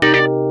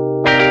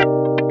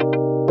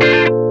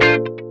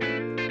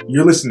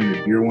You're listening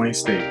to Dear Wayne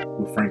State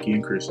with Frankie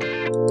and Kristen.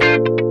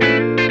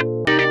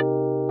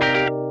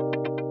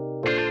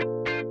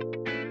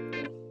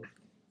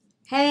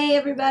 Hey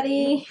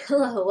everybody!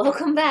 Hello,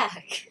 welcome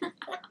back.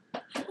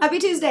 Happy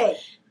Tuesday!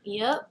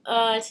 Yep,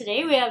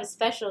 today we have a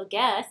special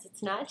guest.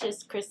 It's not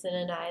just Kristen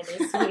and I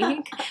this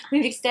week.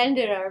 We've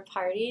extended our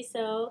party,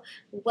 so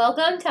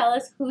welcome. Tell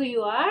us who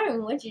you are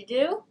and what you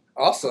do.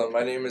 Awesome.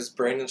 My name is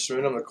Brandon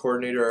Schmoon. I'm the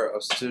coordinator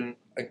of student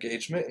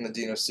engagement in the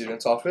Dean of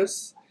Students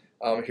office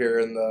here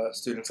in the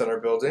Student Center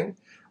building.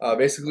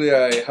 Basically,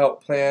 I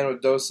help plan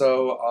with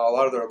DOSO a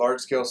lot of their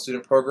large-scale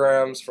student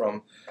programs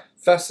from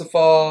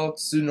Festival,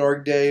 Student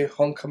Org Day,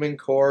 Homecoming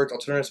Court,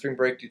 Alternative Spring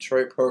Break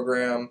Detroit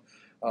program,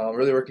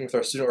 really working with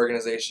our student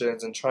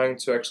organizations and trying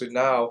to actually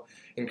now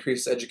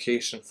increase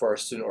education for our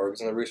student orgs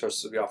and the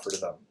resources we offer to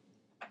them.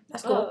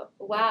 That's cool.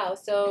 Oh, wow.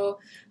 So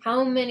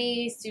how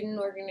many student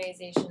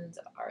organizations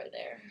are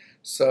there?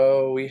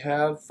 So we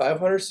have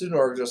 500 student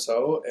orgs or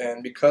so,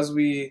 and because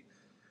we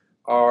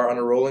are on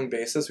a rolling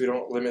basis, we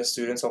don't limit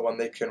students on when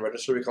they can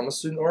register to become a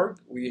student org.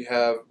 We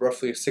have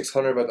roughly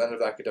 600 by the end of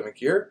the academic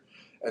year,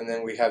 and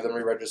then we have them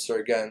re-register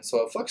again.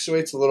 So it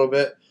fluctuates a little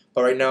bit,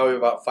 but right now we have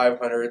about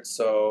 500.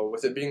 So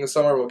with it being the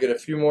summer, we'll get a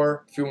few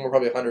more,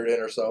 probably 100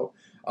 in or so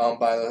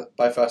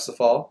by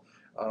Festival,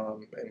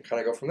 and kind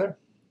of go from there.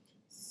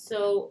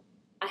 So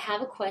I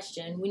have a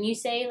question. When you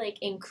say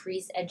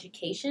increase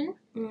education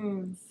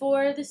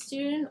for the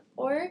student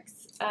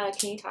orgs,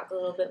 can you talk a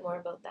little bit more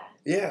about that?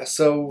 Yeah,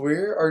 so we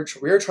are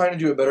trying to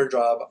do a better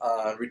job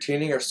on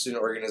retaining our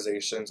student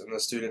organizations and the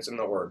students in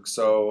the org.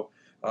 So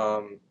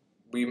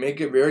we make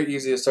it very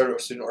easy to start a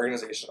student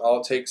organization.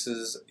 All it takes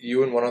is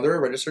you and one other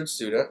registered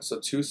student,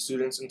 so 2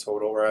 students in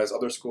total, whereas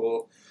other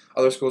schools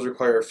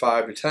require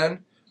 5 to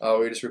 10.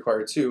 We just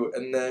require 2,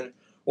 and then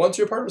once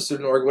you're part of a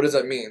student org, what does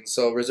that mean?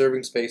 So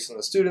reserving space in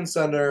the student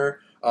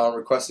center,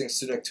 requesting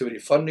student activity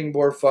funding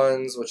board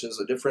funds, which is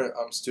a different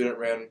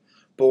student-ran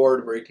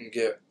board where you can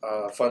get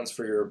funds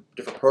for your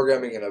different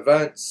programming and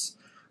events.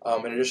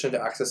 In addition to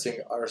accessing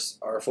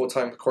our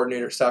full-time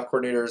staff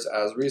coordinators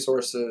as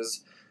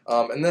resources,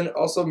 and then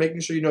also making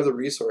sure you know the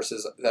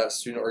resources that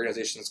student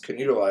organizations can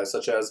utilize,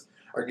 such as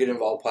our Get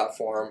Involved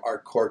platform, our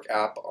Cork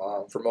app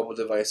for mobile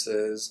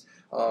devices.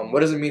 What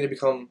does it mean to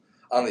become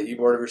on the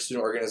e-board of your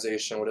student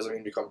organization? What does it mean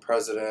to become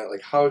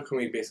president? How can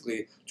we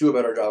basically do a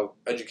better job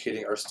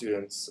educating our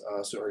students,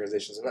 student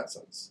organizations in that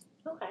sense?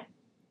 Okay,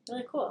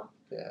 really cool.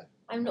 Yeah.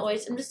 I'm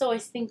just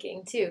always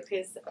thinking too,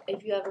 because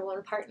if you ever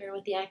want to partner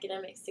with the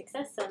Academic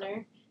Success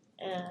Center,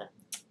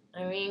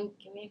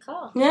 give me a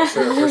call. Yeah.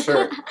 For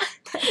sure.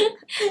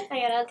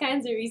 I got all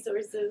kinds of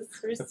resources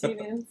for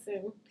students,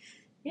 and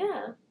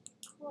yeah,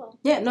 cool.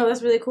 Yeah, no,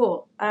 that's really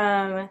cool.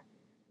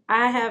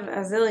 I have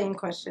a zillion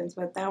questions,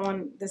 but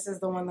this is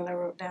the one that I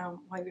wrote down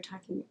while you were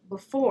talking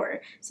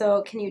before.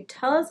 So can you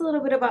tell us a little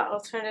bit about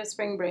Alternative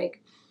Spring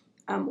Break?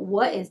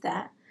 What is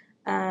that?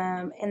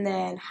 And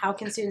then how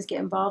can students get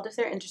involved if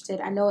they're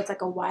interested? I know it's a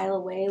while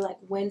away.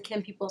 When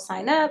can people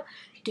sign up?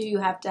 Do you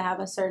have to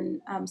have a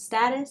certain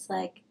status,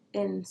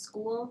 in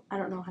school? I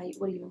don't know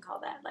what do you even call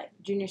that?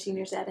 Junior,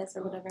 senior status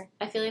or whatever?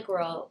 I feel like we're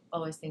all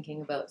always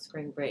thinking about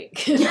spring break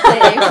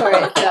planning for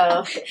it,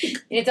 so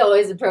it's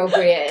always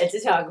appropriate to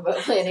talk about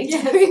planning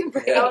spring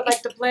break. I would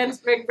like to plan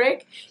spring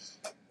break.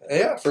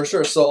 Yeah, for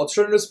sure. So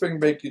Alternative Spring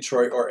Break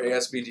Detroit, or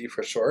ASBD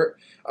for short,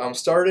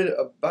 started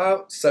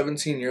about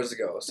 17 years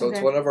ago. So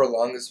It's one of our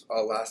longest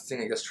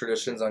lasting,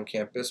 traditions on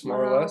campus,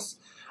 more or less.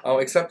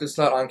 Except it's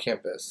not on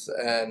campus,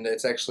 and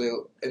it's actually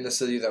in the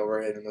city that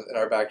we're in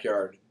our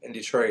backyard in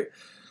Detroit.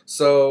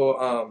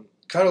 So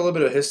kind of a little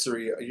bit of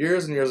history.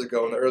 Years and years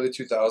ago, in the early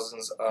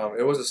 2000s,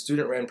 it was a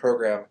student-ran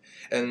program,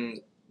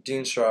 and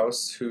Dean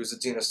Strauss, who's the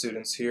Dean of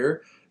Students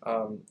here,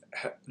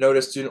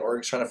 noticed student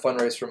orgs trying to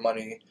fundraise for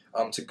money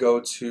to go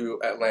to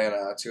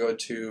Atlanta, to go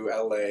to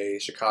LA,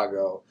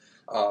 Chicago,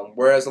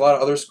 whereas a lot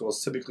of other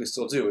schools typically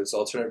still do. It's an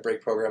alternative break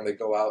program. They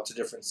go out to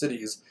different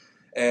cities,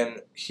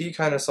 and he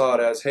kind of saw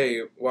it as,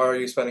 hey, why are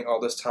you spending all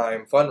this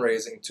time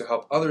fundraising to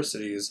help other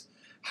cities?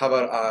 How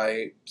about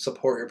I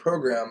support your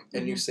program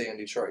and you stay in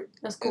Detroit,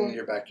 That's cool. in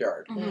your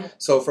backyard? Mm-hmm.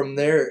 So from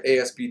there,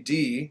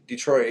 ASBD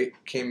Detroit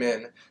came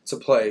in to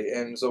play,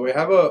 and so we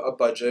have a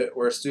budget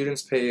where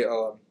students pay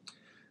a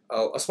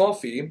small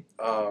fee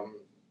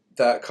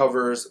that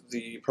covers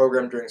the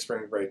program during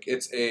spring break.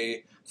 It's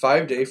a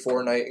 5-day,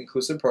 4-night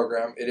inclusive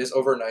program. It is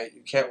overnight.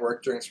 You can't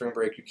work during spring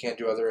break. You can't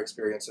do other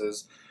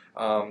experiences.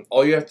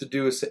 All you have to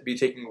do is be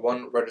taking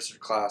one registered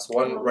class,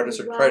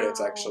 registered credits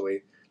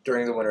actually,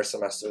 during the winter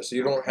semester. So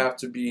you don't have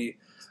to be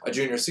a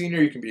junior,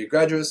 senior. You can be a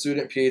graduate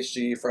student,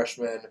 PhD,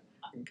 freshman,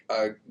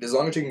 as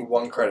long as you're taking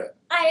one credit.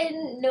 I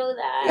didn't know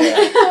that. Yeah.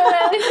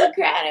 I was a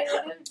grad, I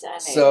would have done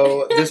it.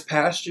 So this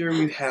past year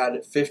we've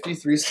had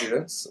 53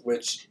 students,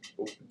 which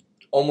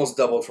almost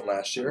doubled from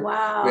last year.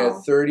 Wow. We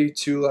had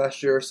 32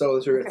 last year or so.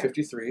 This year we had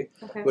 53,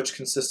 which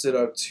consisted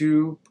of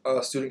 2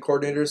 student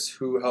coordinators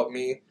who helped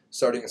me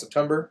starting in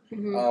September,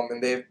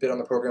 and they've been on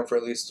the program for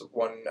at least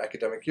one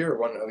academic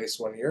year, at least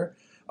one year.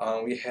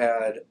 We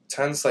had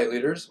 10 site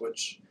leaders,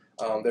 which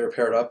They were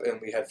paired up, and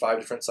we had 5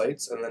 different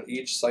sites, and then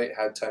each site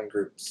had 10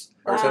 groups,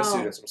 or 10 Wow.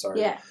 students, I'm sorry.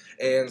 Yeah.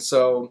 And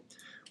so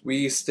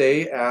we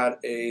stay at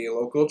a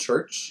local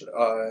church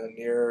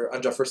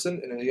on Jefferson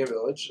in Indian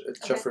Village. It's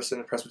Okay.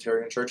 Jefferson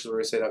Presbyterian Church is where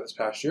we stayed at this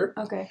past year.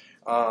 Okay.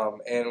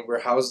 And we're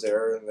housed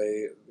there, and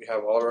we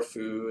have all of our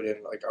food,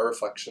 and like our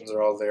reflections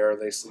are all there.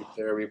 They sleep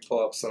there. We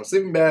pull up some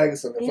sleeping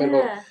bags, some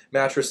inflatable Yeah.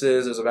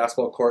 mattresses. There's a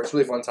basketball court. It's a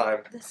really fun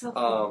time. That's so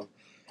cool.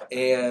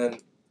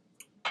 And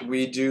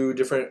we do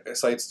different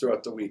sites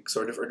throughout the week,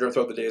 so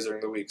throughout the days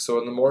during the week. So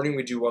in the morning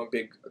we do one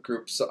big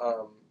group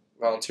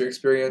volunteer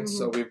experience.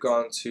 So we've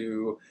gone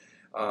to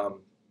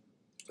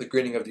the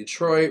Greening of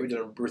Detroit. We've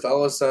done Ruth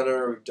Ellis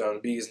Center. We've done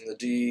Bees in the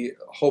D.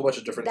 A whole bunch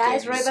of different That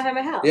things. is right behind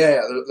my house. Yeah,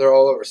 they're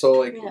all over. So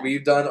like Yeah.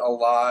 we've done a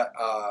lot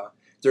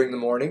during the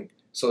morning.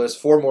 So there's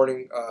 4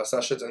 morning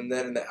sessions, and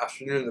then in the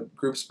afternoon the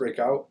groups break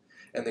out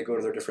and they go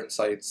to their different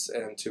sites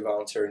and to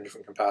volunteer in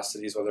different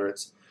capacities, whether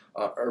it's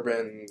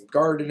urban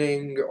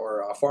gardening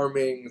or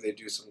farming. They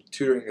do some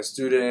tutoring of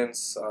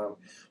students.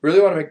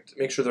 Really want to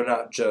make sure they're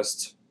not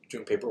just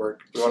doing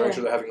paperwork. We want to make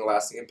sure they're having a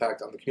lasting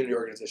impact on the community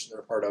organization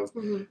they're a part of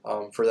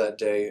for that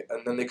day.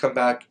 And then they come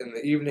back in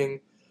the evening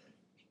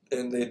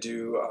and they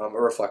do a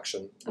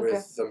reflection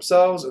with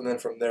themselves, and then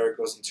from there it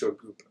goes into a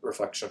group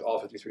reflection with all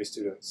 53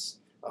 students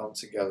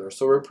together.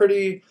 So we're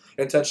pretty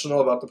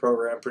intentional about the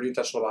program, pretty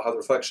intentional about how the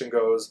reflection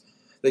goes.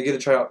 They get to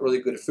try out really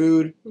good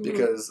food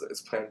because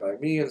it's planned by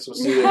me and some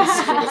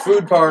students for the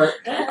food part.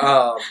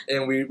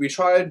 And we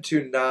tried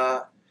to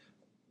not,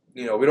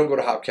 we don't go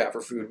to Hopcat for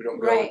food. We don't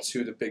go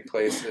to the big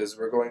places.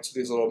 We're going to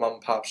these little mom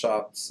and pop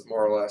shops,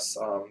 more or less,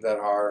 that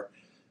are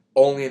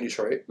only in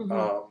Detroit.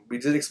 We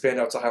did expand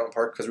out to Highland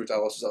Park because Ruth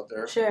Ellis was out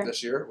there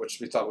this year, which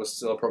we thought was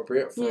still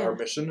appropriate for our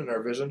mission and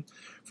our vision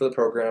for the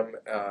program.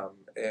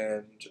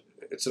 And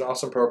it's an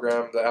awesome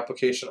program. The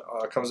application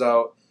comes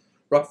out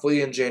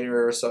roughly in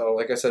January or so.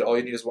 Like I said, all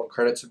you need is 1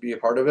 credit to be a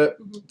part of it.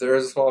 There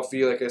is a small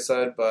fee, like I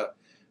said, but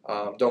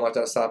don't let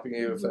that stop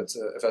you. If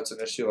that's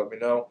an issue, let me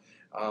know.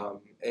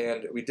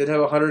 And we did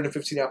have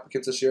 115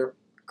 applicants this year.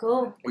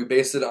 Cool. We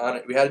based it on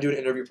it. We had to do an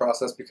interview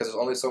process because there's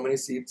only so many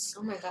seats.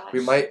 Oh my gosh. We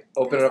might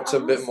open it up to a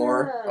bit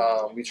more.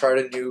 awesome. We tried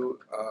a new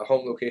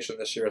home location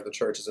this year at the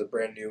church. It's a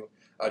brand new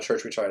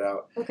church we tried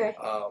out. Okay.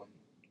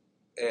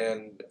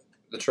 And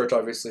the church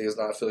obviously is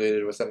not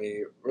affiliated with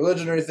any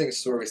religion or anything.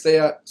 It's where we stay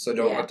at, so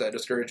don't let that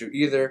discourage you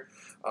either.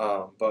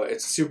 But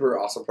it's a super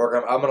awesome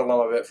program. I'm an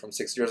alum of it from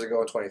 6 years ago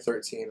in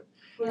 2013,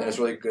 and it's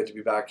really good to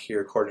be back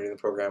here coordinating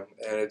the program.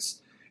 And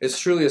it's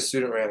truly a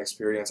student-ran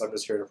experience. I'm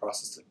just here to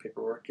process the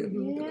paperwork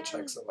and the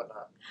checks and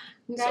whatnot.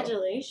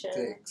 Congratulations.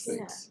 So,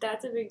 thanks.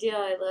 That's a big deal.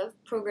 I love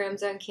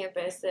programs on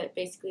campus that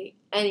basically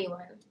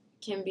anyone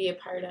can be a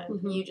part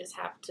of. You just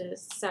have to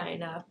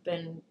sign up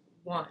and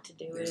want to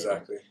do it.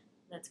 Exactly.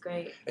 That's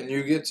great. And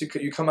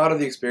you come out of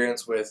the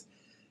experience with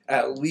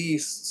at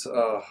least,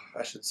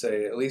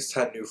 at least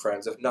 10 new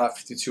friends, if not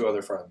 52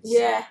 other friends.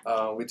 Yeah.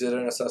 We did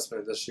an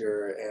assessment this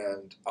year,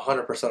 and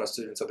 100% of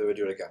students said they would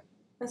do it again.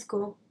 That's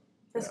cool.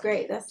 That's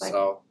great. That's like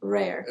So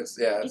rare. it's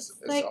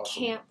like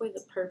awesome. camp with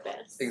a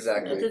purpose.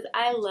 Exactly. Because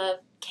I love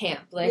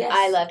camp. Yes.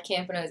 I loved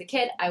camp when I was a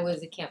kid. I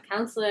was a camp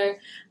counselor.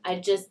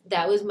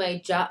 that was my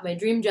job. My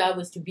dream job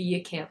was to be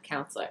a camp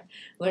counselor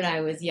when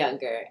I was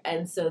younger.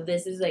 And so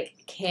this is like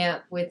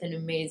camp with an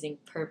amazing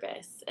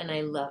purpose. And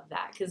I love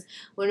that. Because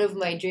one of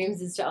my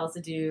dreams is to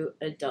also do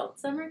adult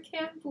summer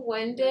camp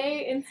one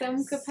day in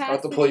some capacity. I'll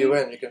have to pull you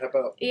in. You can help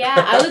out.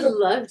 Yeah, I would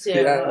love to.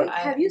 Yeah.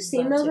 Have you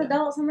seen those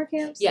adult summer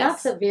camps?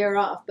 Yes. Not to veer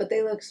off, but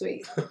they look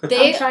sweet.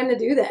 They I'm trying to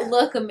do that.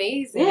 look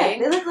amazing. Yeah,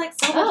 they look like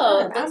so much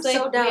fun. I'm looks like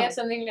so down. we have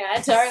something to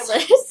add to our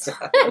list.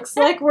 Looks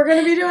like we're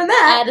gonna be doing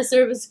that. Add a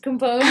service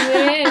component.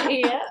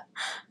 Yeah.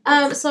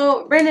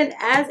 So Brandon,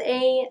 as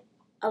a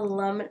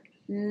alumnus,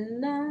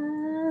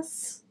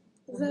 is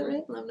that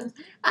right? Alumnus.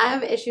 I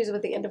have issues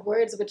with the end of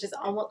words, which is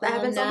almost that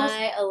happens almost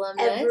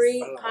Alumnus. every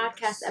Alumnus.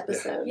 podcast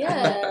episode.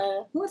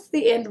 Yeah. What's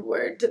the end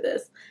word to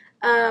this?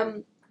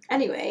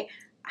 Anyway,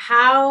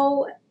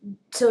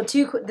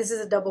 this is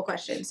a double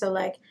question. So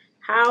like,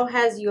 how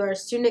has your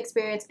student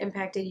experience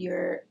impacted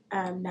your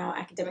now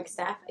academic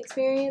staff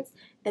experience?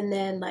 And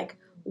then like,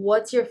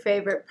 what was your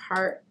favorite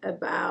part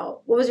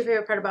about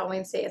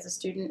Wayne State as a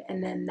student,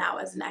 and then now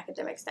as an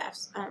academic staff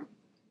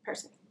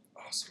person?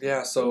 Awesome.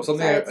 Yeah, so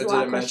something Sorry, I it's a lot of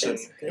didn't mention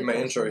questions. in my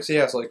intro. So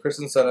yeah, so like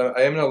Kristen said,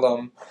 I am an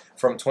alum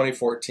from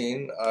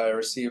 2014. I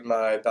received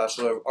my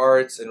Bachelor of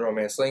Arts in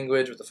Romance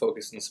Language with a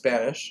focus in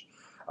Spanish,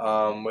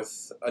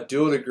 with a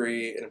dual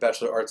degree in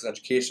Bachelor of Arts in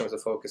Education with a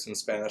focus in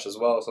Spanish as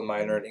well, so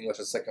minor in English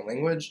as a second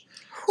language.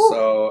 Whew.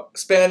 So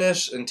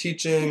Spanish and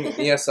teaching and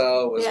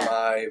ESL was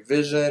my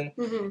vision,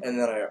 Mm-hmm. and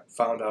then I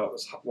found out it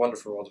was a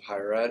wonderful world of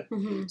higher ed.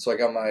 Mm-hmm. So I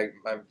got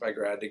my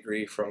grad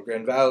degree from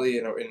Grand Valley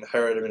in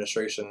higher ed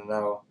administration, and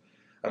now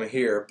I'm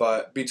here.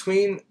 But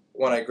between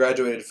when I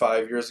graduated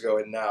 5 years ago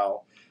and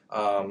now,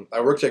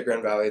 I worked at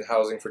Grand Valley in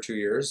housing for 2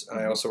 years, and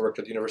I also worked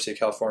at the University of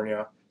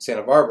California,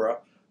 Santa Barbara,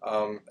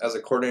 as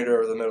a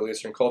coordinator of the Middle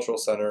Eastern Cultural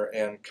Center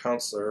and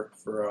counselor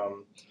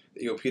for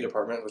the EOP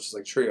department, which is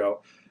like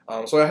TRIO.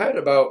 So I had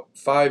about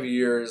 5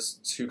 years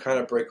to kind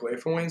of break away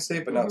from Wayne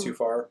State, but not too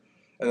far.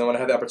 And then when I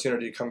had the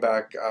opportunity to come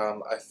back,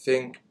 I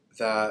think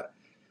that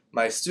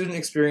my student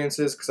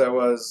experiences, because I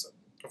was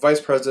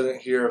vice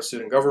president here of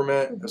student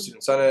government, of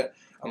student senate,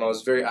 I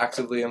was very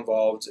actively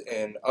involved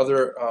in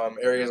other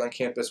areas on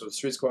campus with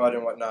Street Squad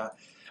and whatnot.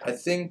 I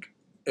think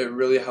it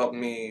really helped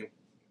me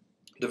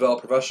develop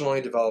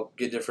professionally,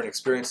 get different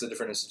experiences at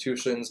different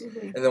institutions.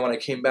 And then when I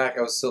came back,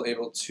 I was still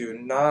able to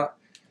not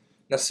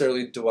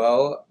necessarily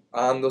dwell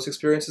on those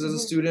experiences as a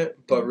student,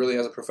 but really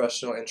as a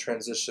professional and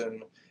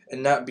transition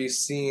and not be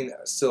seen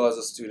still as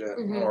a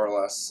student more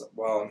or less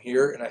while I'm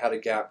here. And I had a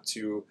gap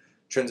to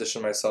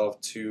transition myself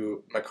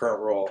to my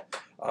current role.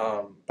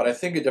 But I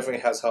think it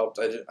definitely has helped.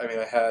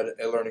 I had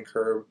a learning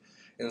curve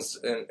in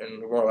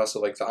more or less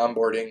of like the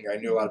onboarding. I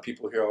knew a lot of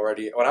people here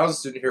already. When I was a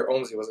student here,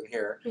 OMSI wasn't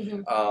here,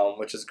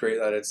 which is great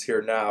that it's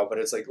here now. But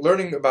it's like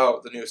learning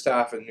about the new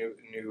staff and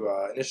new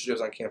initiatives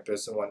on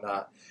campus and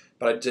whatnot.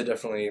 But it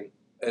definitely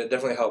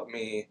helped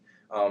me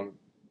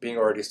being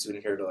already a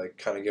student here to like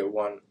kind of get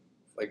one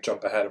like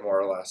jump ahead more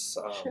or less.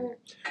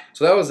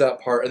 So that was that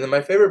part. And then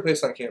my favorite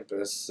place on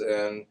campus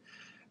and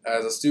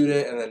as a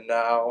student and then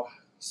now,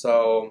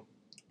 so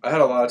I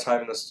had a lot of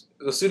time in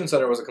the student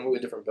center was a completely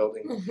different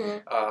building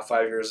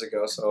 5 years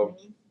ago. So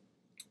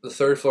the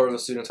third floor of the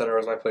student center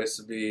was my place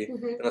to be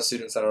in the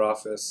student center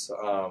office.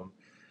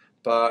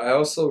 But I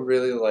also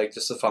really like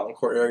just the Fountain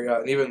Court area,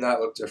 and even that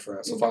looked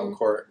different. So Fountain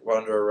Court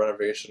went under a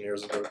renovation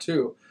years ago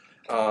too.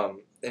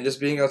 And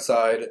just being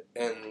outside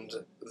and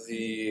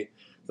the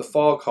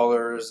fall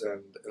colors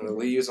and the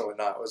leaves and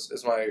whatnot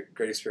is my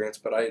great experience.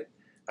 But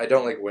I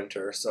don't like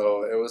winter,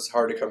 so it was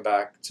hard to come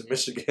back to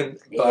Michigan.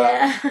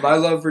 But my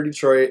love for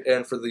Detroit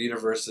and for the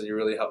university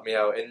really helped me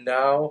out. And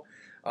now,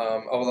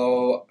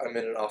 although I'm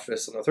in an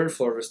office on the third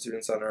floor of a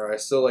student center, I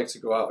still like to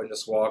go out and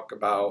just walk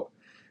about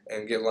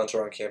and get lunch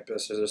around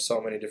campus. There's so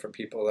many different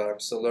people that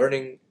I'm still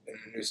learning and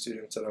new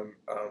students that I'm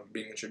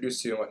being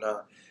introduced to and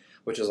whatnot,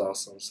 which is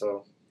awesome.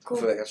 So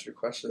hopefully that answered your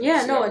question.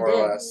 Yeah, no, it did.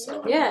 Less,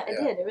 so, it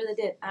did. It really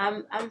did.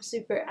 I'm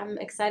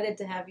excited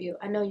to have you.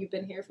 I know you've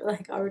been here for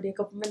like already a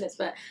couple minutes,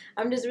 but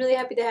I'm just really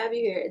happy to have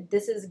you here.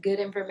 This is good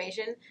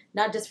information,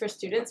 not just for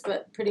students,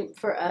 but pretty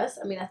for us.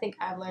 I mean, I think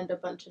I've learned a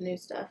bunch of new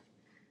stuff.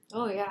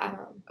 Oh, yeah.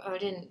 I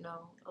didn't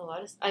know a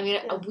lot of stuff. I mean,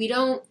 we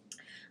don't...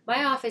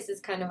 My office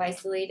is kind of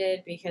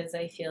isolated because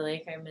I feel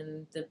like I'm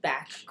in the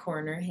back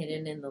corner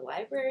hidden in the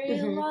library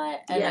a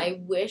lot. And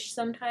I wish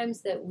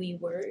sometimes that we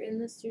were in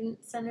the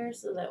student center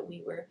so that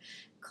we were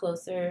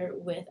closer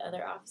with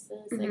other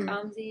offices like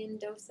OMSI and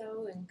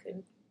DOSO and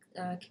could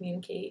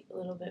communicate a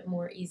little bit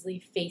more easily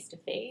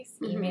face-to-face.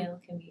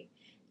 Email can be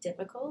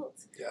difficult,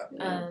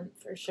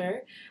 for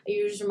sure.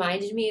 You just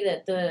reminded me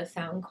that the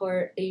Fountain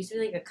Court, it used to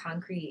be like a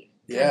concrete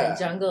kind of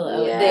jungle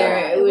out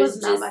there. It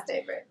was not just my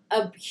favorite.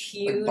 A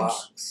huge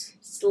box.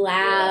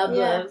 slab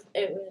of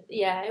it.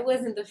 It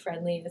wasn't the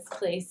friendliest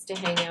place to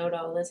hang out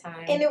all the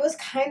time. And it was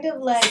kind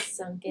of like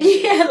sunken.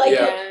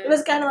 It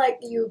was kind of like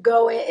you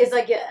go in. It's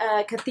like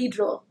a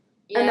cathedral.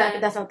 Yeah.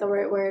 That's not the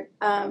right word.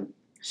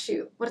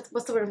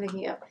 What's the word I'm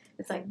thinking of?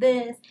 It's like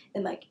this,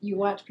 and like you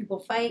watch people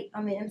fight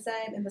on the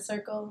inside in the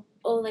circle.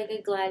 Oh, like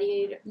a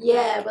gladiator.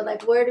 Yeah, but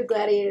like where do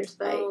gladiators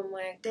fight? Oh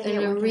my!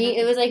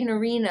 It was like an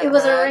arena. It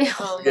was an arena.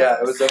 Oh,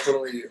 it was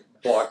definitely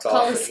blocked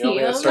off. Coliseum.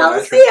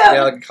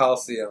 Like a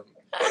Coliseum.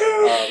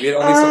 We had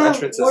only some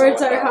entrances.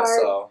 Words are hard.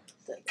 So,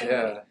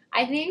 yeah.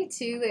 I think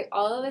too, like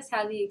all of us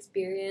had the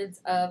experience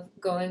of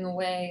going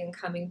away and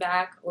coming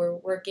back, or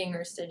working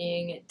or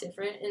studying at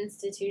different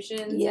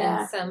institutions,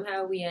 and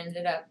somehow we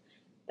ended up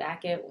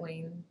back at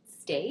Wayne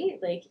State,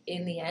 like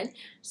in the end.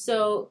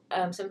 So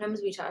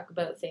sometimes we talk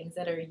about things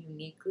that are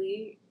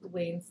uniquely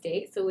Wayne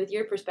State. So with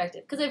your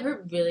perspective, because I've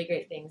heard really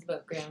great things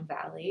about Grand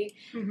Valley,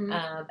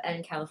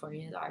 and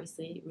California is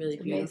obviously really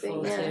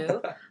beautiful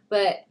too.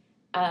 But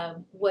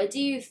what do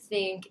you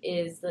think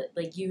is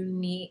like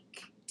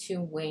unique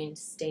to Wayne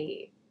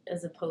State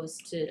as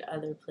opposed to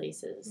other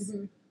places?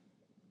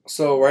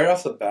 So right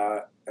off the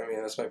bat, I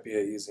mean, this might be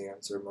an easy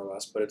answer more or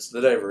less, but it's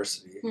the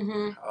diversity.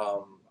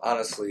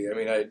 Honestly, I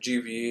mean, at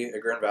GV, at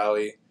Grand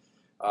Valley,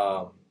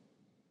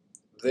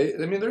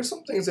 there's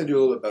some things they do a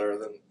little bit better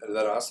than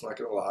us. I'm not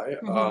gonna lie,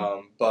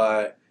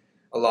 but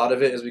a lot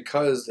of it is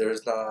because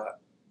there's not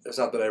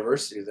the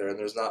diversity there, and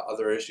there's not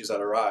other issues that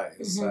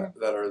arise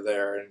that are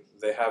there, and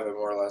they have it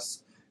more or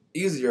less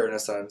easier in a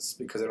sense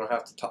because they don't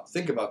have to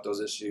think about those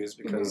issues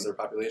because their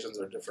populations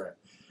are different.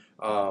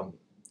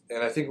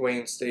 And I think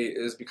Wayne State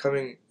is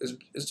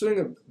doing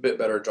a bit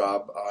better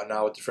job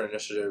now with different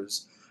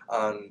initiatives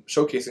on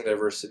showcasing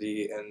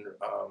diversity and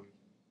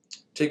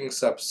taking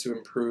steps to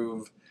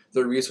improve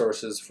their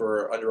resources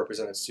for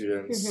underrepresented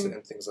students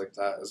and things like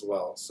that as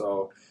well.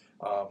 So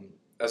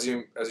as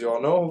you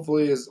all know,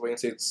 hopefully, is Wayne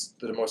State's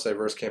the most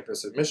diverse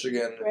campus in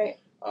Michigan. Right.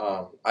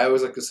 I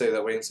always like to say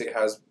that Wayne State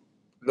has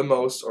the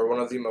most, or one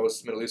of the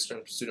most, Middle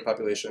Eastern student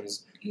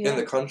populations in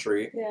the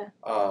country.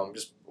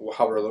 Just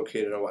how we're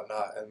located and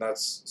whatnot, and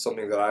that's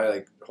something that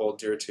I hold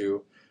dear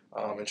to,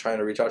 and trying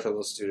to reach out to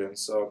those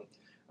students. So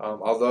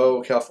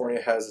Although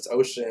California has its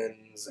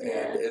oceans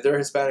Yeah. and they're a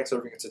Hispanic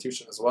serving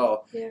institution as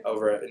well Yeah.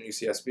 over at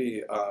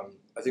UCSB,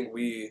 I think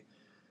we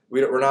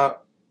don't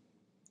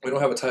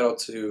have a title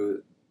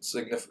to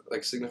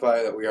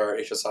signify that we are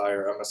HSI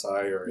or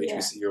MSI or Yeah.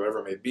 HBC or whatever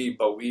it may be,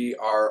 but we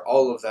are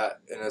all of that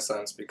in a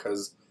sense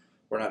because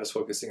we're not just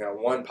focusing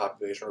on one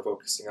population, we're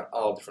focusing on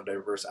all different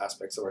diverse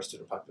aspects of our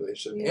student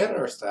population Yeah. and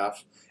our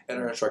staff and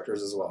our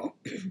instructors as well.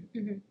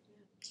 Mhm.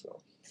 So.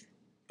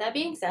 That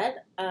being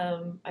said,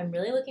 I'm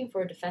really looking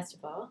forward to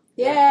festival.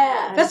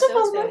 Yeah, I'm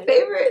festival's so my excited.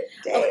 favorite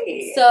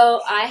day.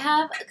 So I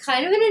have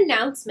kind of an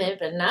announcement,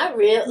 but not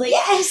really. Like,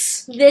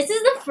 yes, this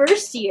is the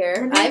first year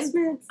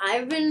announcements.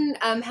 I've been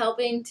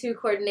helping to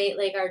coordinate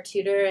like our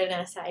tutor and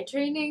SI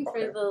training for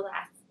Okay. the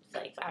last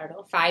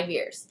 5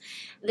 years.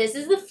 This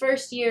is the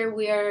first year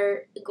we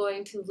are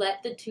going to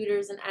let the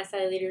tutors and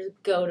SI leaders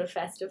go to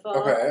festival.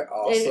 Okay, And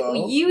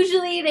also.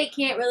 usually they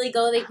can't really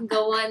go, they can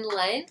go on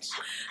lunch,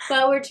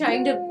 but we're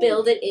trying to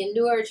build it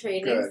into our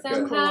training Good, good.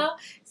 somehow.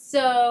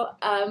 So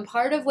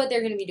part of what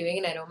they're going to be doing,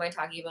 and I don't mind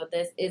talking about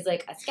this, is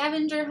like a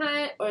scavenger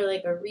hunt or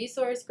like a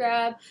resource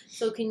grab.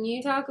 So can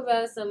you talk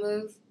about some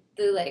of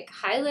the like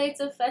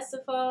highlights of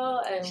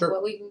festival and Sure.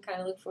 what we can kind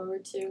of look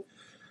forward to?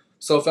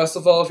 So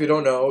Festival, if you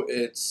don't know,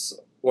 it's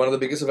one of the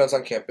biggest events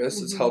on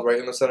campus. It's Mhm. held right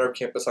in the center of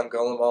campus on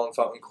Gullen Mall and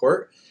Fountain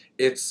Court.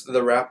 It's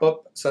the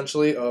wrap-up,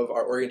 essentially, of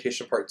our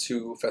Orientation Part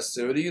 2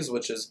 festivities,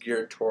 which is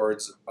geared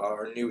towards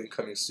our new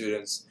incoming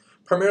students,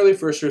 primarily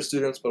first-year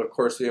students, but of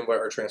course we invite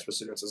our transfer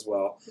students as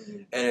well.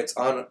 Mhm. And it's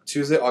on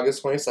Tuesday,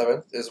 August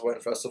 27th is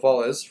when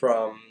Festival is,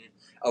 from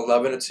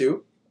 11 to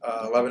 2,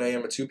 11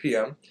 a.m. to 2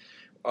 p.m.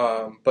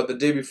 But the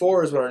day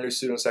before is when our new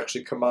students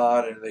actually come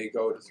on and they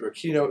go through a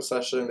keynote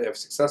session. They have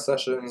success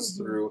sessions Mhm.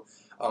 through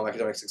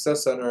Academic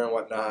Success Center and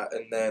whatnot,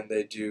 and then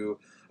they do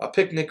a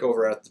picnic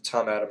over at the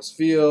Tom Adams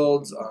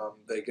Fields.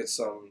 They get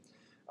some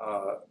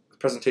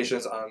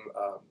presentations on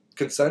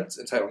consent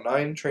and Title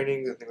IX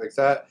trainings and things like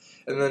that,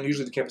 and then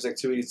usually the campus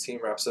activities team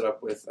wraps it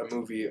up with a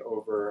movie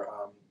over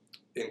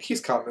in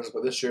Keys Commons.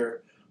 But this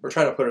year we're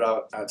trying to put it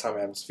out at Tom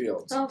Adams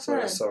Fields, Oh, so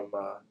there's fun.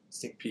 some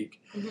sneak peek.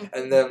 Mhm.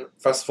 And then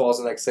festival is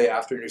the next day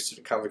after new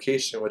student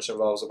convocation, which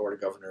involves the board of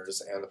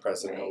governors and the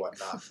president and Right.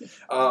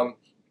 whatnot.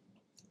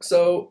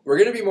 So we're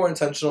going to be more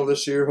intentional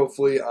this year,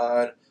 hopefully,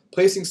 on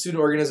placing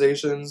student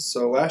organizations.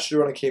 So last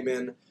year when I came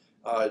in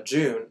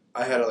June,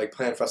 I had to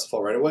plan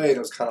festival right away, and it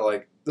was kind of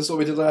like, this is what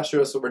we did last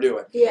year, this is what we're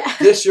doing. Yeah.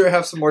 This year I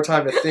have some more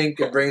time to think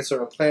and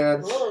brainstorm and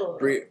plan. Whoa.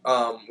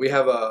 We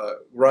have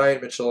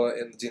Ryan Mitchell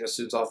in the Dean of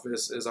Students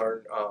office is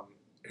our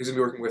he's going to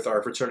be working with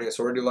our fraternity and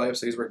sorority life,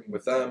 so he's working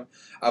with them.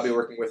 I'll be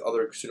working with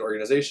other student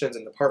organizations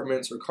and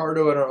departments.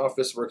 Ricardo in our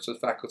office works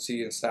with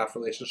faculty and staff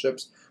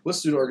relationships with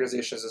student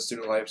organizations and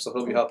student life, so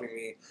he'll be helping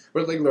me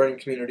with learning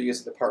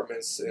communities and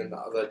departments and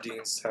the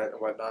dean's tent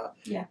and whatnot.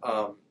 Yeah.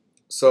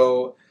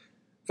 So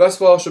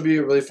festival should be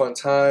a really fun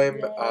time.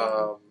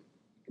 Yeah.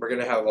 We're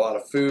going to have a lot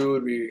of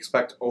food. We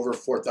expect over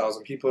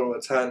 4,000 people to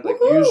attend, like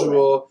Woohoo!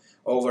 usual.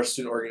 All of our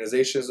student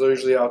organizations are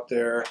usually out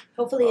there.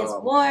 Hopefully it's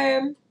Um,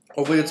 warm.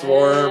 Hopefully it's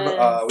warm.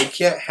 Yes. We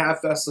can't have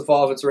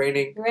festival if it's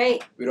raining.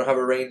 Right. We don't have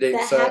a rain date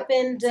That set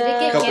happened Did it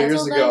get couple years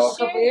canceled ago. last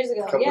a couple years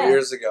ago. a couple yeah.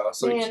 years ago,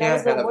 so Man, we that can't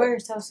was the have it.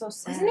 worst. I was so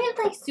sad. Wasn't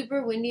it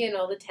super windy and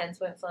all the tents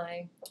went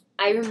flying?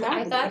 I remember.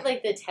 I thought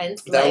the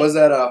tents. That was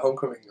at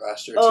homecoming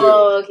last year too.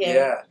 Oh, okay.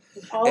 Yeah.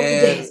 all the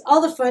and- days,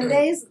 all the fun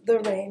days, the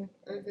rain.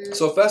 Mhm.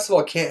 So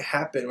festival can't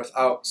happen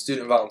without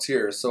student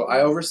volunteers. So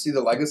I oversee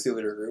the Legacy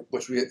Leader Group,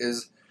 which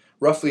is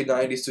roughly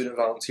 90 student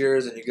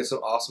volunteers, and you get some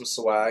awesome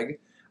swag.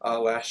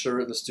 Last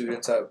year, the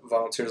students at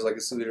Volunteers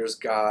Legacy Leaders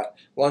got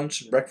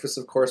lunch and breakfast,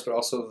 of course, but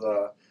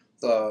also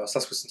the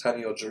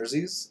sesquicentennial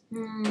jerseys,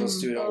 the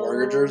student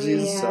warrior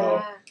jerseys.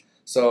 Yeah.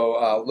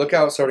 So look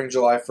out, starting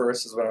July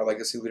 1st is when our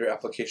Legacy Leader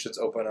applications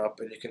open up,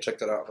 and you can check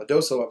that out on the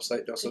DOSA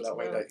website,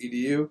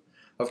 dosa.wayne.edu,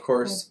 of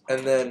course.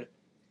 And then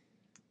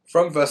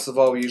from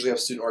Festival, we usually have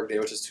Student Org Day,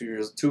 which is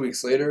 2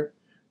 weeks later.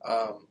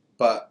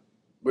 But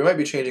we might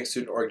be changing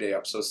Student Org Day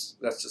up, so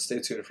that's just stay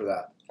tuned for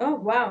that. Oh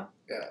wow.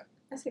 Yeah.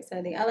 That's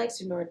exciting. I like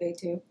Student Org Day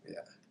too.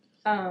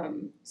 Yeah.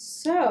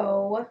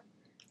 So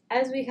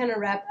as we kind of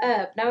wrap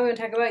up, now we're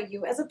gonna talk about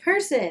you as a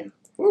person.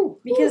 Woo.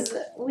 Because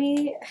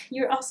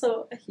you're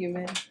also a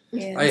human.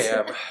 And I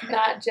am.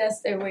 not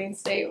just a Wayne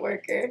State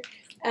worker.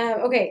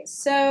 Okay,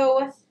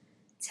 so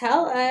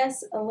tell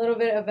us a little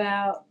bit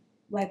about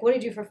what do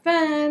you do for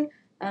fun,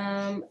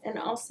 and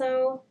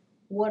also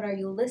what are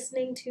you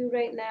listening to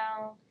right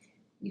now?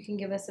 You can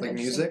give us some Like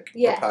interesting- music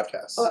yeah, or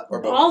podcasts?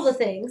 Or both? all the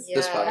things. Yeah.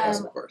 This podcast,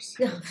 Um, of course.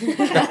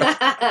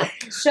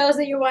 Shows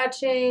that you're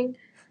watching.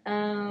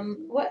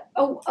 What?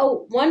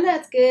 Oh, one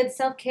that's good.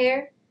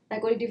 Self-care.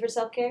 Like, what do you do for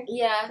self-care?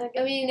 Yeah,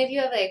 I mean, if you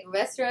have a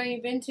restaurant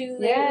you've been to,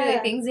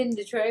 Yeah. things in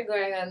Detroit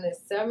going on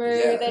this summer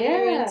Yeah. that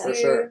you're Yeah. into. For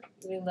sure.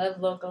 We love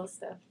local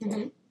stuff.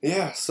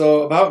 Yeah,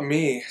 so about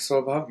me.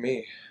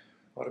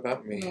 What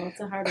about me? No, it's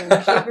a hard one. I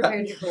should have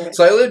prepared you for it.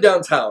 So I live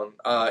downtown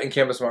in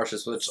Campus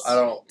Marshes, which I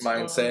don't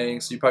mind Oh. saying.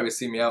 So you probably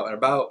see me out and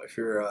about if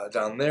you're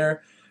down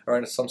there, or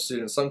into some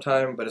students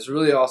sometime. But it's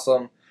really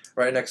awesome.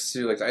 right next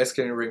to like the ice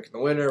skating rink in the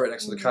winter, right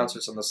next to the Mhm.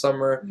 concerts in the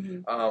summer.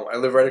 Mhm. I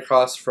live right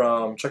across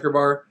from Checker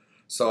Bar,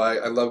 so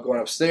I love going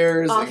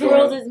upstairs. and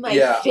Off-World going, is my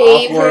Off-World,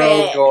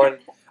 favorite. going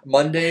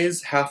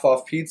Mondays, half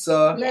off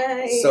pizza.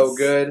 Nice. So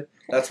good.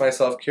 That's my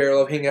self-care. I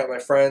love hanging out with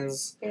my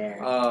friends. Yeah.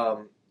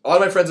 A lot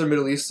of my friends are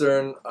Middle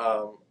Eastern.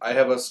 I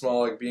have a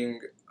small, like,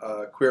 being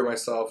queer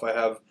myself, I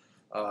have,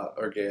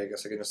 or gay, I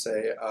guess I can just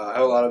say, I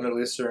have a lot of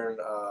Middle Eastern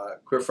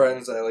queer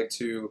friends that I like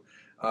to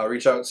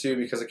reach out to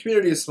because the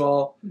community is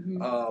small,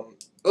 Mhm.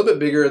 a little bit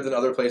bigger than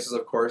other places,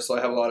 of course. So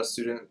I have a lot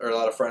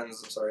of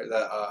friends,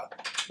 that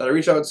I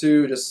reach out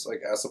to just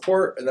like as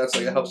support, and that's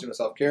like it helps me with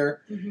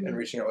self-care Mhm. and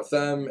reaching out with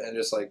them and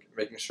just like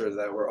making sure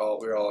that we're all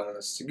in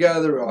this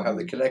together. We all have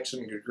the Mhm.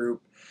 connection, good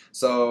group.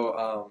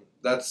 So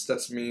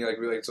that's me. Like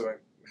we like to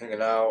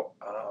hanging out.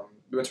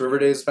 We went to River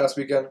Days this past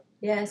weekend.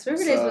 Yes,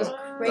 River Days was So,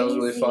 crazy. That was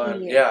really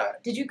fun. Yeah,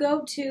 Did you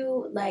go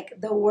to like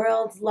the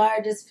world's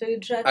largest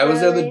food truck? I was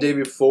there the rally? day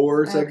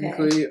before. Okay,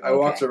 Technically, I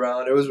walked okay.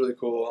 around. It was really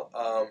cool.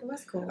 It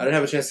was cool. I didn't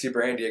have a chance to see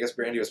Brandy. I guess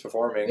Brandy was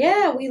performing.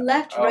 Yeah, we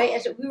left Oh. right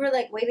as we were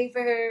like waiting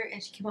for her,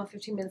 and she came on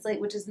 15 minutes late,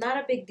 which is not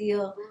a big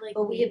deal. Like,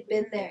 But we had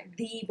been there,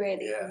 the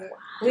Brandy. Yeah.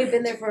 We had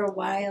been there for a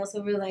while,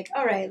 so we were like,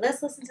 all right,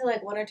 let's listen to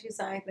like one or two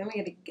songs, then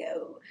we got to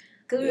go.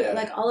 Because Yeah.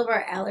 like all of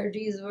our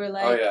allergies were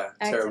like Oh yeah,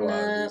 acting terrible up.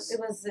 allergies. It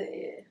was.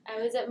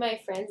 I was at my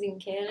friends in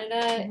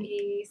Canada Mm-hmm.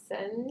 a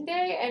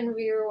Sunday, and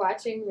we were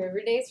watching River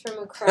Days from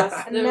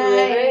across the Nice.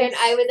 river, and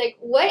I was like,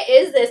 "What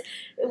is this?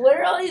 What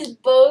are all these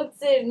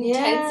boats and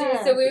Yeah.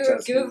 tents?" So we were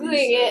That's googling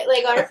amazing. it,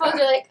 like on our phones.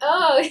 We're like,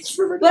 "Oh, it's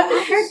River But Days."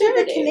 I heard that the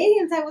Saturday.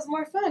 Canadian side was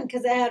more fun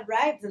because it had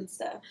rides and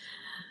stuff.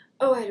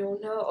 Oh, I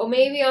don't know. Oh,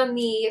 maybe on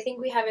the. I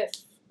think we have it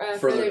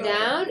further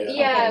down. yeah.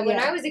 Yeah, Okay, when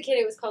yeah. I was a kid,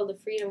 it was called the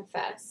Freedom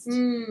Fest.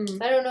 Mm.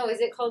 I don't know.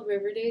 Is it called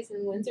River Days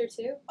in Windsor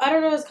too? I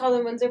don't know what it's called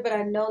in Windsor, but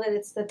I know that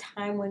it's the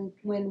time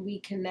when we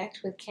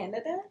connect with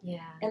Canada Yeah.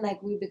 and like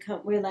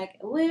we're like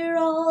we're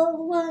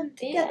all one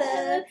Yeah, together.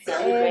 that's so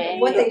And great.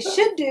 what they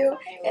should do,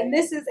 and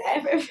this is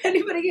if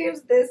anybody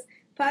hears this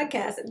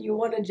podcast and you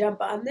want to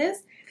jump on this,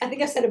 I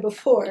think I've said it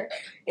before.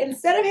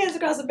 Instead of Hands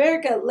Across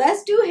America,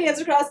 let's do Hands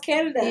Across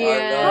Canada.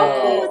 Yeah.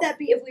 How cool know. would that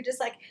be if we just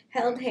like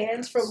held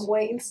hands from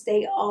Wayne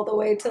State all the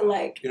way to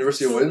like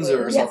University of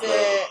Windsor or Yeah. something.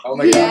 Oh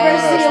my University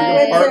gosh, of we can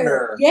Windsor.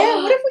 partner. Yeah,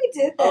 what if we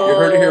did that? Oh. You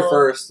heard it here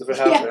first. If it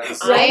Yeah. happens,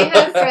 I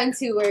have friends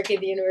who work at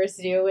the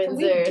University of Can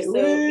we Windsor, do so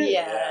it?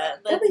 yeah,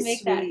 That'd let's be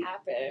make that sweet.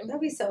 happen.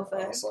 That'd be so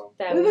fun. Awesome.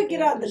 That We would be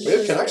get on the We have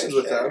news connections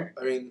for with sure. them.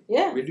 I mean,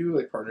 Yeah. we do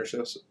like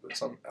partnerships with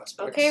some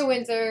aspects. Okay,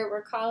 Windsor,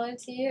 we're calling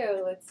to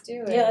you. Let's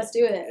do it. Yeah, let's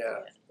do it. Yeah.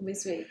 It'd be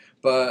sweet.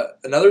 But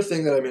another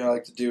thing that I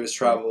like to do is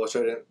travel, which I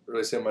didn't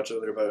really say much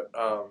earlier. But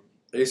I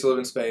used to live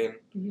in Spain.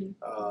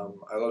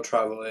 Mm-hmm. I love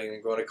traveling.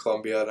 I'm going to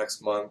Colombia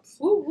next month.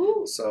 Woo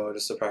woo. So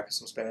just to practice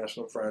some Spanish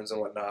with friends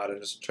and whatnot, and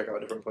just check out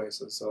different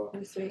places. So That'd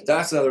be sweet.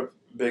 that's another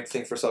big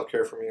thing for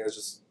self-care for me is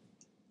just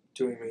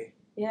doing me,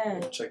 Yeah.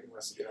 checking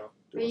myself,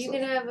 Are doing you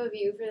myself. gonna have a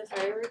view for the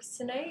fireworks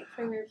tonight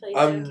from your place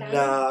I'm downtown?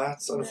 not,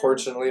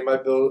 unfortunately.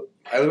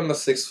 I live on the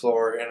 6th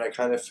floor, and I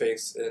kind of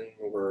face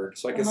inward,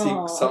 so I can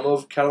Aw. see some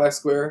of Cadillac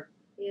Square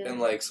Yeah. and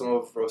like some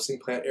of Roasting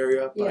Plant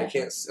area, but I Yeah.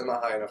 can't. I'm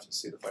not high enough to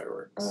see the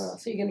fireworks.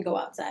 So you're gonna go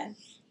outside.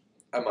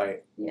 I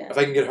might, Yeah. if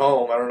I can get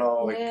home. I don't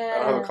know. Like I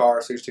don't have Yeah. a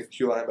car, so I just take the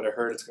queue line. But I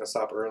heard it's gonna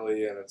stop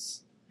early, and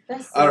it's.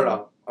 That's I don't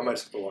know. I might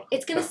just have to walk.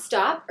 It's gonna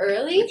stop The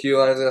early? queue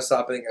line's gonna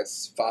stop. I think at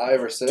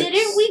 5 or 6.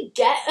 Didn't we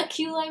get a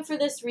queue line for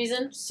this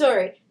reason?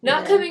 Sorry,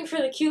 not Yeah. coming for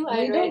the queue We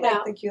line don't right like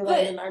now. the queue but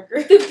line in our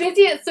group. the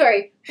busiest,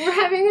 sorry, we're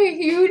having a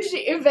huge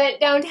event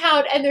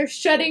downtown and they're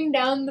shutting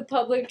down the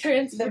public The very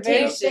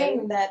transportation.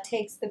 thing that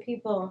takes the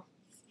people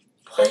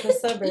from the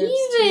suburbs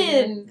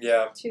Even?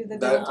 Yeah, to the that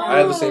downtown. I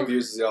have the Oh. same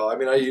views as y'all. I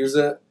mean, I use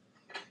it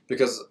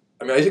because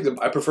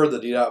I prefer the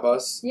DDOT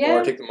bus, Yeah.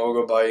 or take the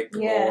Mogo bike,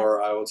 Yeah.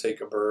 or I will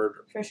take a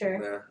bird. For sure.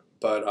 Yeah,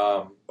 but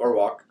or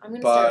walk. I'm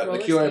gonna start But the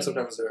roller queue line skating.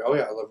 sometimes there. Oh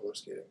yeah, I love roller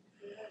skating.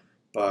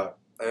 But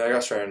I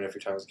got stranded a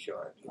few times at the queue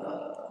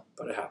line,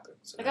 but it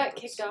happens. I got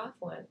kicked off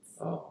once.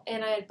 Oh.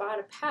 And I had bought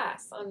a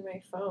pass on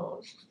my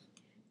phone.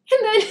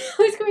 And then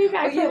I was going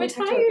back yeah, from we a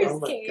talked about tires Oh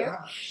my came.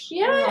 gosh.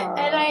 Yeah,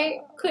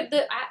 and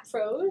the app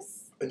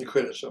froze, And you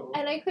quit it, show.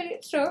 and I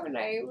couldn't show, and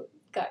I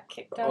got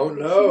kicked out. Oh, of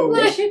the no. queue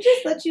They line. should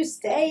just let you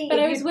stay. But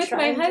if I was you're with my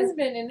trying to-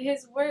 husband, and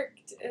his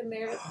worked, and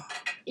there.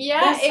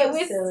 Yeah, That's it so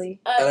was silly.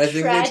 a And I think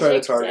they try to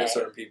tragic target day.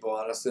 certain people.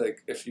 Honestly,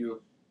 like if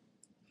you,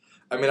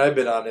 I mean, I've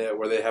been on it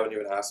where they haven't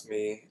even asked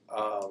me,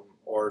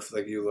 or if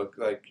like you look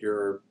like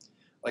you're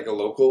like a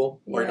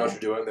local or you know what Yeah.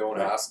 you're doing, they won't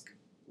Yeah. ask.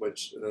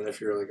 Which then if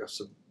you're like a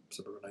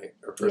suburbanite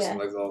or person,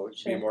 Yeah. like they'll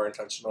Sure. be more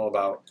intentional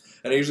about.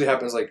 And it usually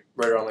happens like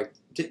right around like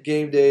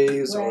game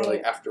days or Right.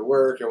 like after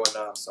work or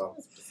whatnot. So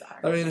That's bizarre.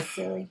 I mean,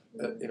 Silly.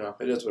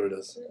 it is what it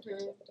is.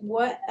 Mhm.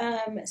 What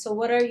so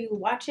what are you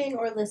watching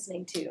or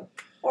listening to?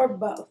 Or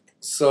both.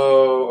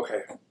 So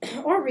okay,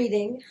 Or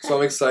reading. so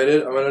I'm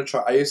excited. I'm gonna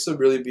try. I used to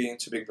really be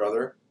into Big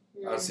Brother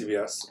on Mm.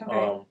 CBS.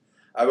 Okay.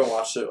 I haven't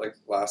watched it like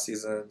last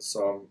season,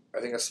 so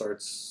I think it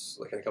starts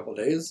like in a couple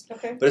days.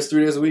 Okay. But it's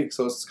 3 days a week,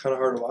 so it's kind of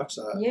hard to watch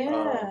that.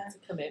 Yeah. It's a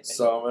commitment.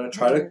 So I'm gonna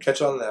try to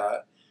catch on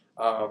that.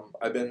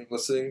 I've been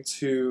listening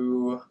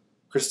to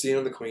Christine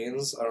and the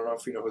Queens. I don't know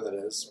if you know who that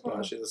is, but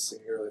Oh. she's a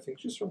singer. I think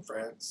she's from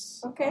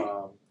France. Okay.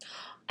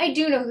 I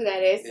do know who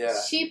that is. Yeah.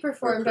 She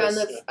performed Or on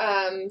Chris,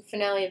 the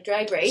finale of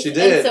Drag Race. She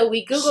did. And so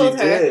we Googled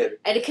she her. did.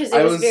 And because it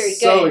I was, was very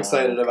so good.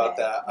 excited Okay. about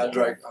that. I Yeah.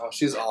 drag. Oh,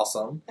 she's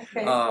awesome.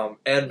 Okay.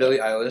 And Billie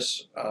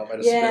Eilish. I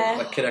just Yeah.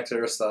 like connected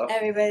her stuff.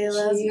 Everybody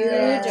loves Huge Billie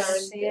on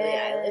Eilish. Billie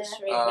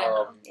Eilish right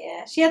now.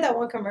 Yeah, she had that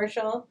one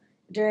commercial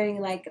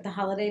during like the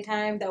holiday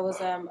time that was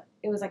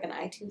it was like an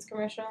iTunes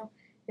commercial.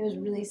 It was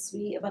really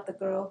sweet about the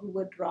girl who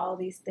would draw all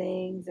these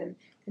things and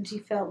she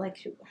felt like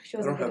she I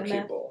wasn't don't good have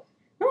enough. cable.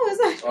 No,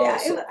 it's not. Oh, Yeah,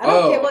 so- I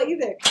don't oh. cable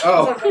either.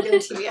 Oh. It's on regular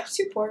TV. I'm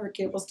too poor for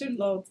cable. Student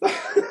loans.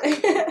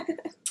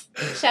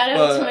 Shout out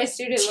But- to my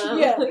student loan.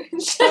 Yeah.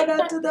 Shout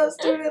out to those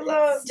student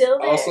loans. Still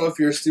there. Also, if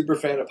you're a super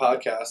fan of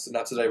podcasts, and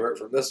not to divert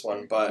from this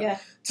one, but Yeah.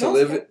 to No,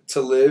 live it's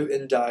to live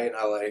and die in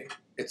LA,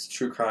 it's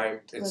true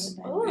crime. It's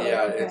Oh,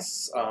 yeah, okay.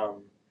 it's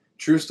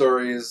true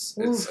stories.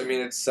 It's Oof. I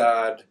mean it's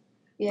sad,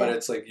 Yeah. but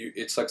it's like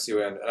it sucks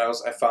you in. And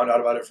I found out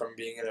about it from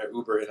being in an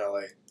Uber in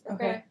LA.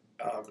 Okay.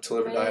 To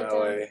live and die in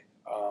LA,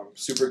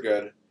 super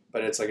good.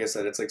 But it's like I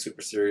said, it's like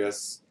super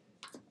serious.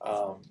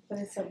 But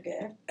it's so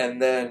good.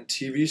 And then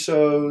TV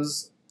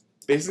shows,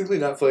 basically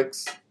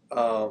Netflix.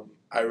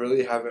 I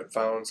really haven't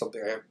found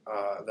something that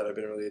I've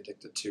been really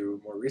addicted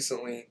to more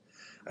recently.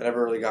 I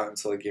never really got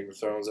into like Game of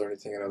Thrones or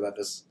anything. I know that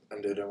just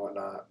ended and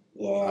whatnot.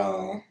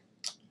 Yeah.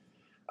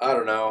 I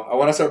don't know. I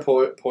want to start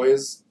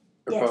Poise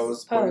or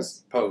Yes,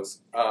 Pose.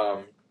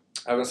 I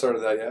haven't started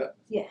that yet.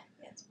 Yeah.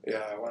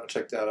 Yeah, I want to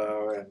check that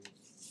out and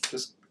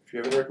just if you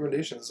have any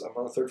recommendations, I'm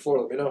on the 3rd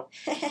floor. Let me know.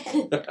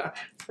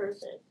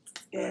 Perfect.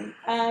 Good.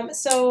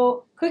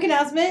 So quick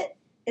announcement.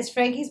 It's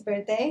Frankie's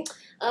birthday.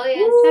 Oh,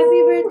 yes. Woo!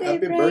 Happy birthday,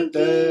 Happy Frankie.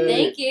 birthday.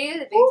 Thank you. The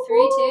big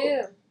Woo-hoo.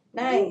 3-2.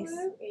 Nice.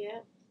 Yeah.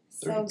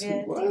 So 32,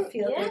 good. Do what? you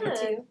feel Yeah,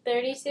 32?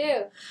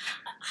 32.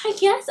 I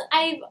guess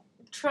I'm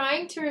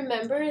trying to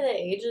remember that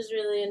age is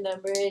really a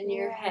number in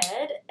your Yeah.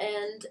 head.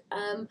 And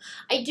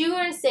I do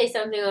want to say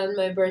something on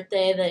my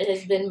birthday that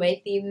has been my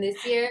theme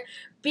this year.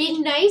 Be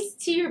nice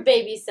to your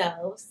baby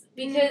selves.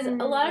 Because a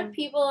lot of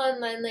people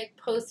online like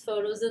post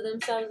photos of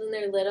themselves when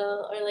they're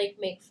little or like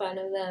make fun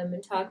of them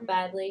and talk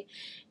badly.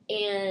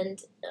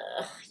 And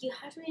you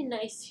have to be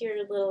nice to your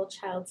little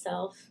child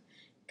self.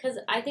 Because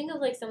I think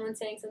of like someone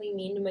saying something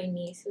mean to my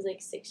niece who's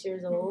like 6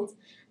 years old,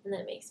 and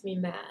that makes me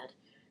mad.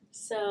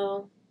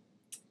 So,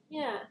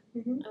 yeah,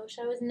 Mhm. I wish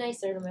I was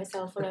nicer to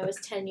myself when I was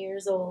 10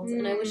 years old,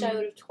 and I wish I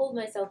would have told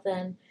myself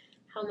then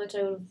how much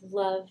I would have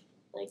loved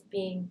like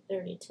being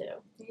 32.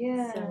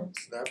 Yeah. So,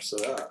 Snaps to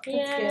that. That's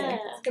yeah, good.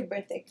 It's a good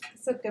birthday.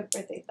 It's a good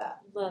birthday thought.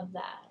 love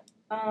that.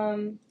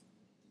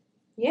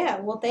 Yeah.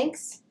 Well,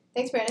 thanks.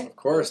 Thanks, Brandon. Of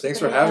course. Thanks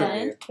for Yeah.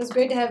 having me. It was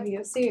great to have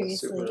you. Seriously.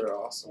 Super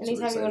awesome.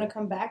 Anytime you want to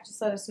come back,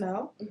 just let us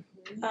know.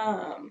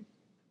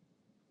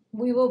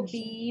 We will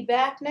be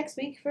back next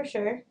week for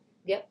sure.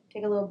 Yep.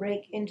 Take a little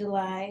break in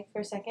July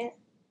for a second.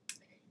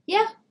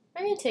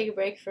 I'm gonna take a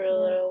break for a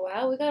little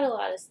while. We got a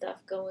lot of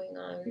stuff going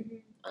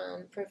on,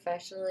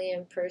 professionally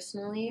and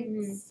personally.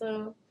 Mhm.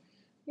 So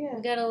Yeah.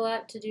 we got a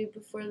lot to do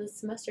before the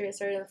semester gets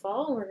started in the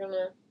fall, and we're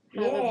gonna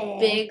have Yeah. a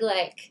big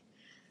like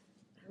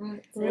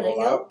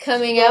Roll out.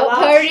 coming Roll out out.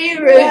 party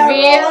reveal,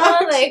 Yeah, roll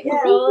out. like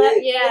Yeah. roll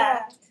out,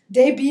 yeah.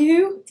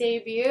 Debut.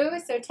 Debut.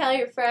 So tell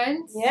your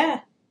friends.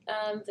 Yeah.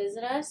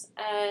 Visit us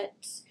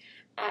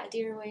at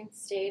Dear Wayne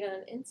State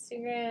on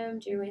Instagram,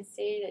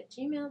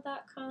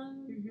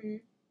 dearwaynestate@gmail.com. Mm-hmm.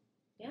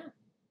 Yeah.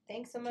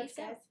 Thanks so much, Peace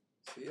out. guys.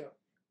 See ya.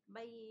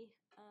 Bye.